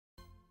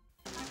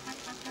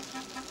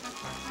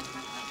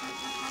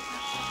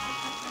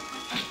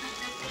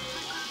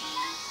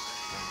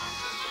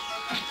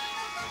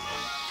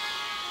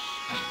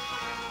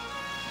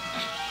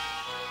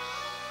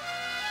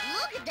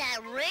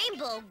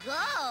Go,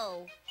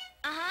 go!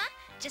 Uh-huh.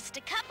 Just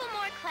a couple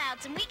more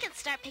clouds and we can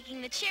start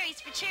picking the cherries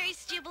for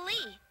Cherry's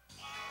Jubilee.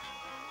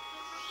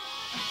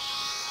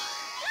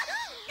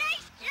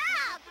 Nice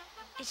job!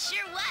 It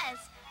sure was.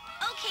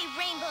 Okay,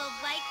 Rainbow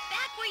of Light,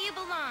 back where you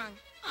belong.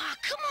 Aw,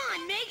 come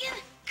on,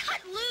 Megan. Cut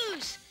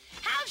loose.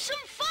 Have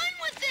some fun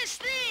with this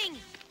thing.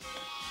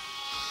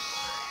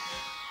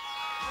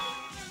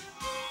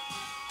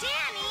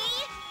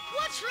 Danny!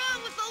 What's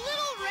wrong with a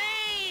little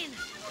rain?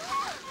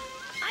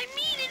 I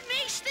mean, it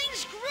makes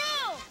things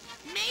grow.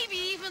 Maybe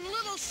even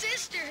little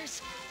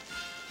sisters.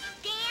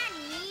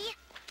 Danny!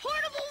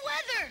 Portable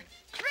weather.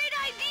 Great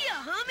idea,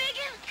 huh,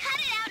 Megan? Cut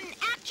it out and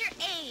act your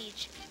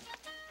age.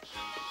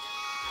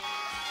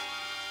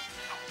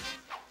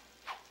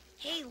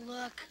 Hey,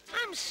 look,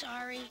 I'm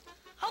sorry.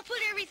 I'll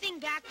put everything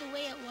back the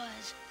way it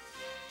was.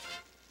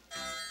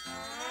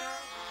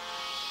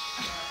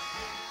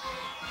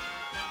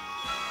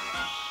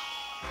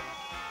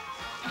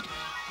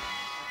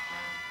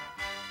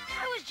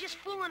 I was just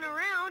fooling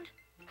around.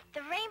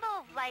 The Rainbow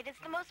of Light is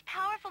the most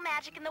powerful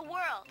magic in the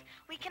world.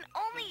 We can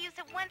only use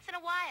it once in a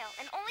while,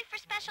 and only for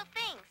special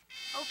things.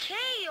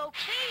 Okay,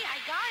 I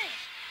got it.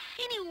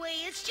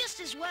 Anyway, it's just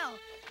as well.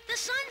 The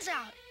sun's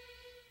out.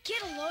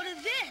 Get a load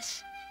of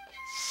this.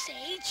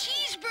 Say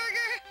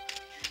cheeseburger.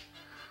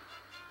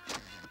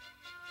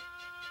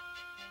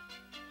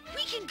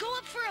 We can go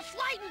up for a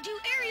flight and do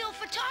aerial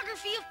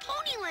photography of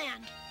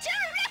Ponyland.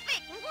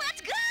 Terrific!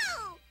 Let's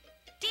go!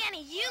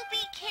 Danny, you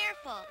be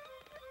careful.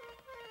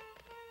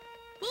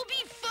 We'll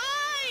be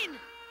fine.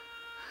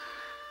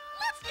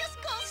 Let's just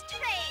go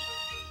straight.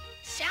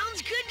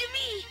 Sounds good to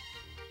me.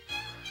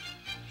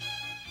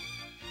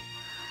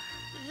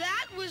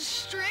 That was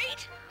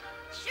straight?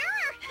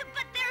 Sure,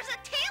 but there's a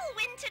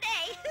tailwind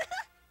today.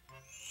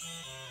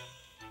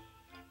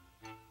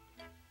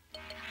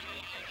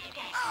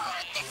 Oh,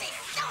 this is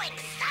so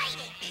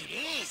exciting. It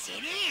is.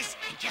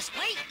 And just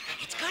wait,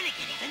 it's gonna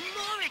get even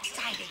more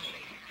exciting.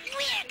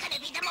 We're gonna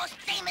be the most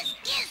famous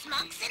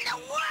gizmonks in the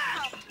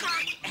world.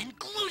 Gawk and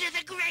Gluta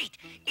the Great,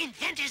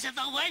 inventors of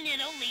the one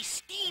and only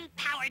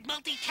steam-powered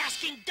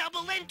multitasking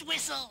double end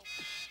whistle.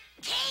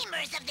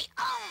 Tamers of the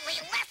only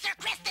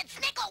lesser-crested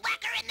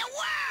snickle-whacker in the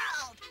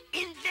world.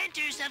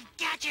 Inventors of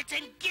gadgets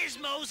and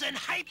gizmos and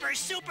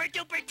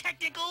hyper-super-duper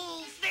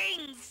technical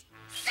things.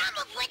 Some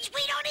of which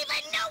we don't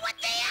even know what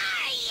they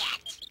are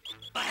yet.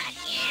 But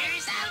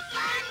here's the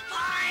fun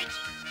part.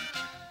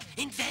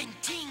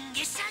 Inventing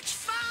is such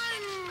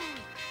fun.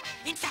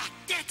 In fact,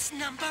 it's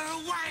 #1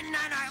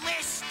 on our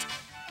list.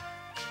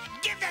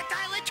 Give that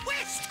dial a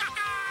twist.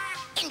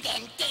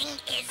 Inventing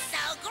is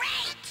so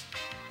great.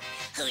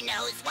 Who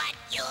knows what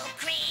you'll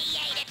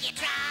create if you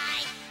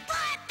try?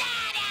 Put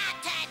that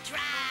out to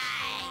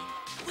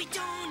dry. We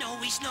don't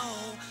always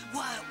know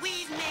what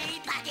we've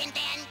made, But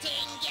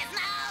inventing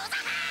gizmos,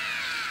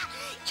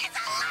 is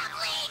a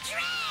lovely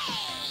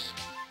trade.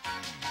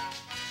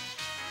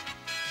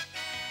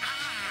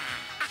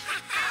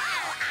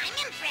 Oh, I'm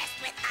impressed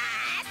with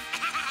us.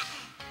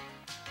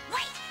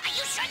 Wait, are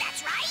you sure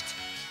that's right?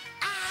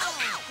 Oh,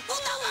 ow! Oh,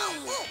 no, oh,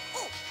 ooh,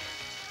 ooh.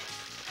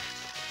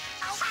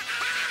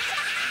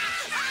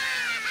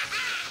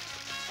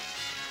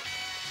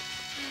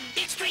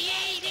 It's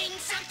creating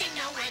something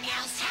no one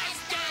else has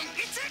done.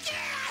 It's a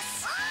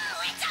gas!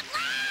 Oh, it's a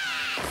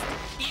blast!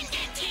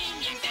 Inventing!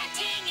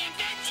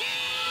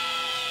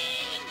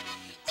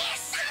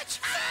 It's such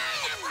fun!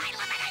 Oh, I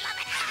love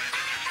it!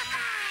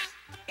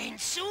 And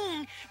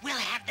soon, we'll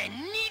have the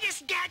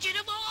neatest gadget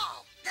of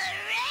all. The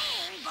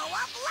Rainbow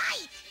of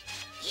Light!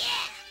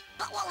 Yeah,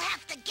 but we'll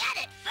have to get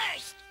it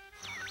first.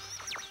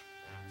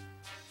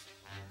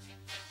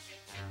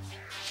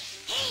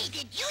 Hey,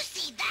 did you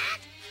see that?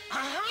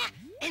 Uh-huh.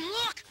 And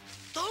look,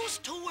 those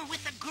two were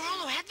with the girl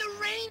who had the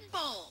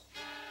rainbow.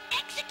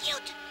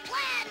 Execute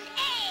Plan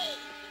A!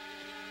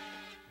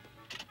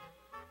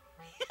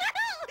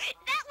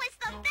 That was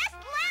the best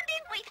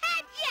landing we've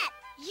had yet!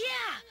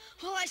 Yeah.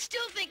 Well, I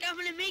still think I'm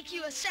gonna make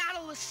you a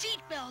saddle with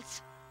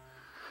seatbelts.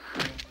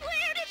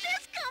 Where did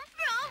this come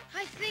from?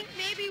 I think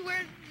maybe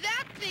where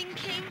that thing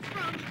came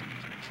from.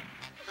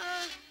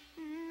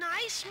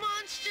 Nice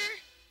monster.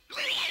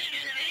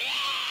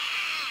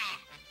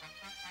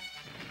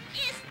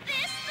 Is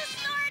this the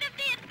start of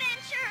the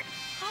adventure?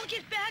 I'll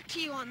get back to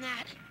you on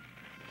that.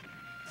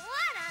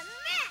 What a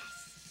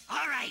mess!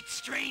 All right,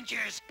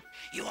 strangers.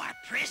 You are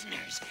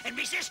prisoners, and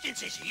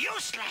resistance is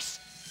useless.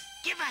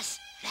 Give us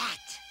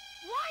that.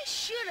 Why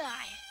should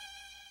I?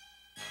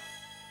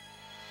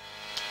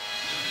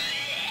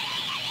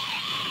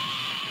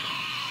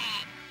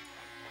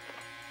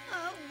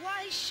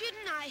 Why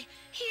shouldn't I?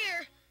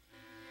 Here.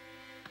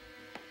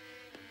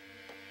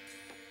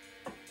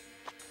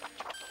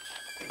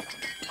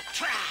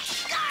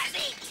 Trash.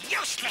 Garbage!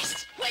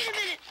 Useless. Wait a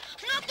minute.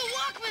 Not the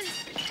Walkman.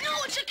 No,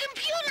 it's a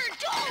computer.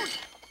 Don't.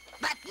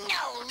 But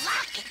no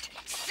locket.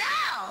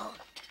 So...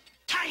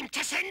 Time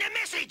to send a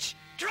message.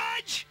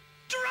 Drudge!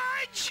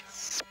 Drudge!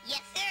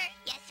 Yes, sir.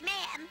 Yes,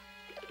 ma'am.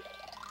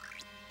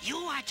 You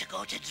are to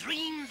go to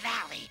Dream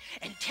Valley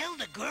and tell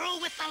the girl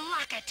with the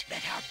locket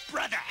that her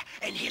brother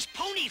and his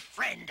pony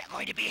friend are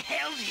going to be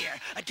held here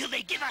until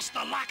they give us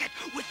the locket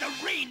with the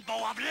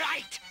rainbow of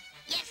light.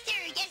 Yes, sir.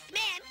 Yes,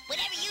 ma'am.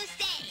 Whatever you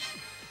say.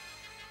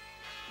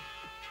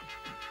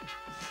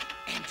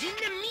 And in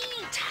the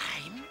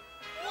meantime...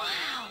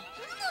 Wow!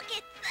 Look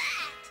at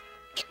that.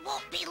 It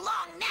won't be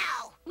long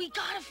now. We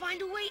gotta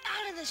find a way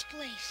out of this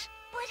place.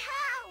 But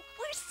how?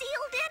 We're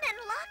sealed in and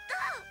locked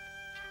up.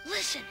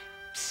 Listen.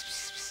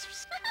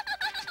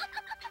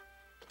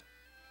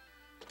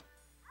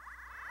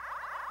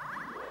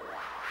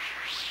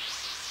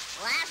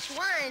 Last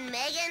one,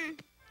 Megan.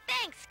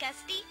 Thanks,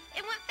 Gusty.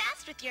 It went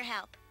fast with your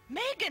help.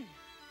 Megan!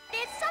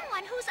 There's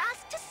someone who's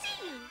asked to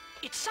see you.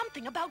 It's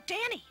something about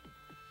Danny.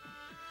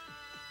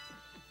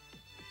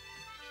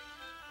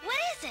 What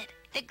is it?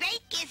 The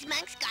great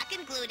Gizmonks, Gawk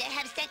and Gluda,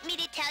 have sent me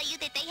to tell you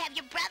that they have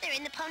your brother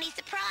in the pony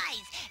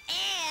surprise.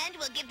 And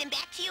we'll give them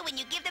back to you when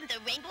you give them the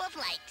Rainbow of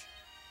Light.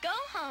 Go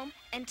home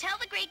and tell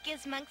the great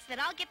Gizmonks that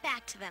I'll get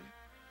back to them.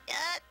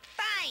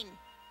 Fine.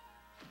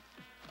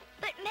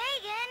 But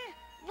Megan!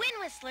 Wind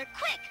Whistler,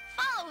 quick,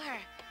 follow her.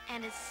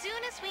 And as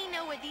soon as we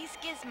know where these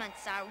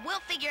Gizmonks are, we'll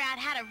figure out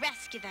how to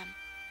rescue them.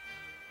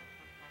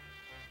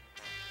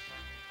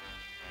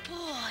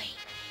 Boy,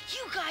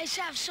 you guys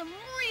have some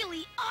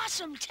really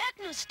awesome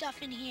techno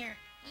stuff in here.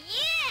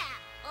 Yeah!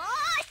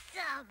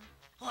 Awesome!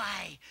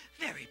 Why,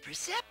 very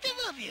perceptive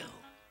of you.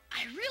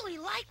 I really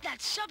like that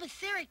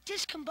subetheric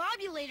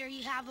discombobulator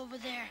you have over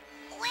there.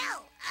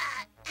 Well,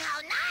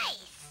 how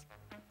nice!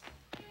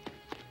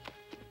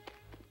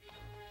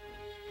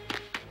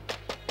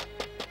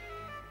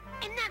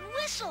 And that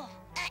whistle.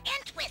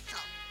 Ant whistle.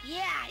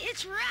 Yeah,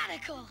 it's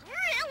radical.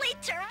 Really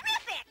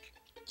terrific!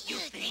 You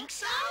think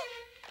so?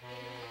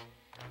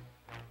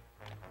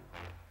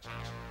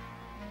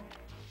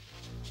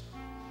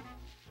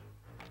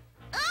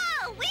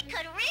 Oh, we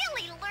could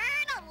really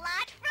learn a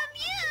lot from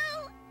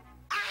you!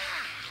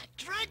 Ah,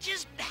 Drudge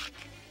is back.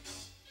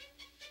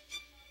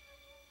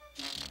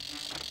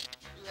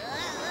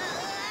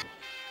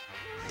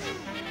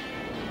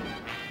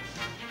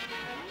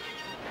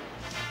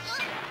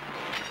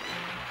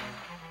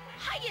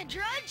 Hiya,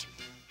 Drudge.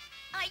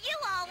 Are you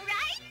all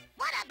right?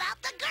 What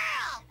about the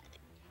girl?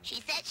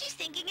 She said she's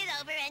thinking it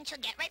over and she'll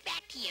get right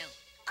back to you.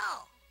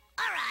 Oh,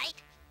 all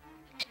right.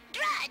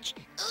 Drudge,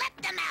 let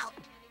them out.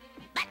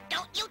 But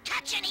don't you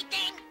touch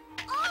anything.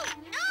 Oh,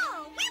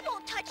 no, we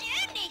won't touch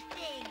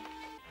anything.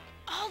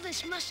 All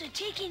this must have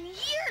taken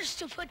years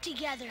to put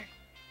together.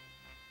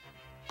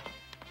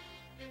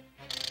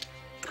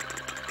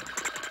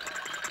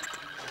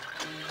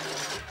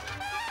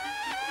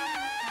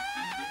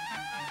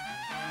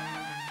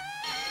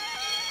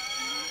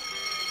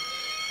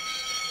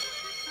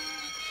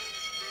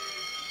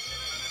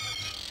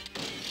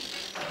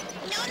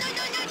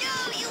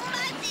 No, you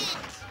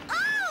mustn't.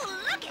 Oh,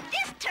 look at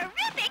this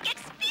terrific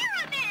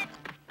experiment.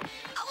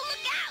 Oh,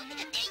 look out.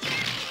 We're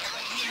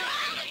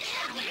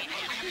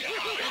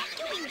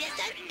doing this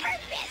on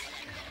purpose.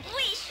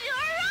 We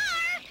sure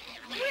are.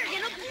 We're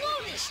gonna blow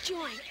this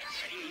joint.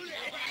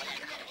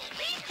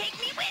 Please take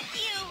me with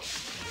you.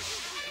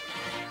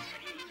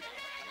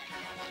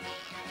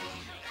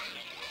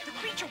 The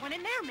creature went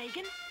in there,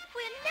 Megan.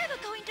 We're never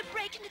going to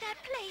break into that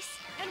place.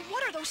 And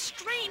what are those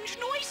strange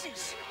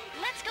noises?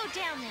 Let's go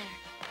down there.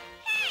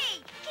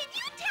 Hey, can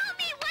you tell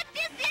me what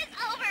this is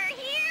over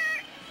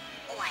here?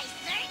 Why,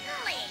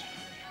 certainly.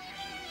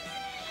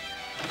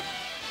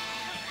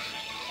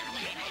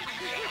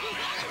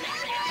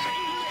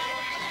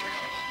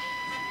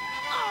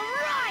 All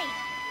right.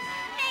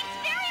 Thanks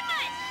very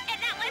much. And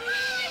that was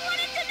all I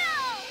wanted to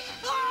know.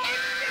 Oh,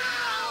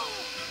 no!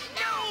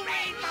 No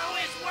rainbow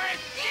is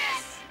worth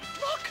this!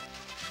 Look!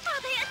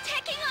 Are they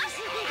attacking us? I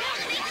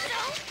don't think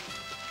so.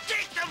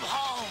 Take them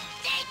home!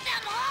 Take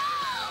them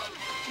home.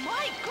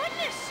 My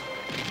goodness!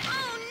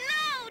 Oh,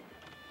 no!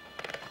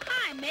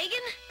 Hi,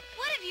 Megan.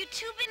 What have you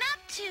two been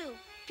up to?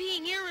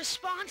 Being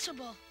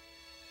irresponsible.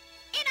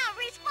 In a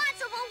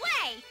responsible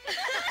way.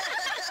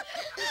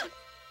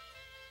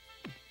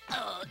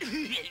 Oh.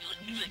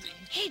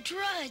 Hey,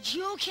 Drudge,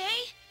 you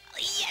okay?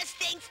 Yes,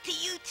 thanks to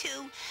you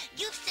two.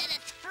 You've set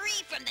us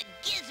free from the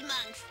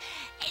Gizmonks.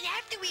 And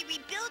after we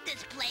rebuild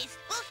this place,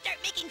 we'll start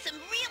making some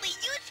really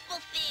useful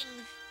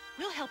things.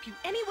 We'll help you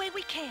any way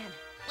we can.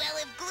 Well,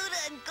 if Gluda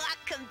and Gawk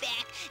come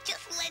back,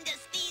 just lend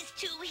us these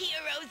two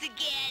heroes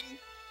again.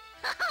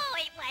 Oh,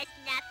 it was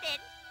nothing.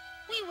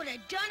 We would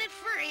have done it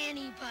for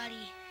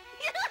anybody.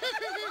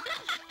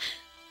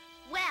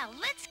 Well,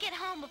 let's get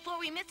home before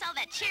we miss all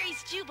that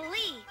Cherry's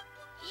Jubilee.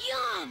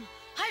 Yum!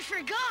 I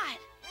forgot.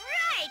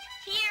 Right,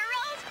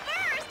 heroes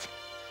first.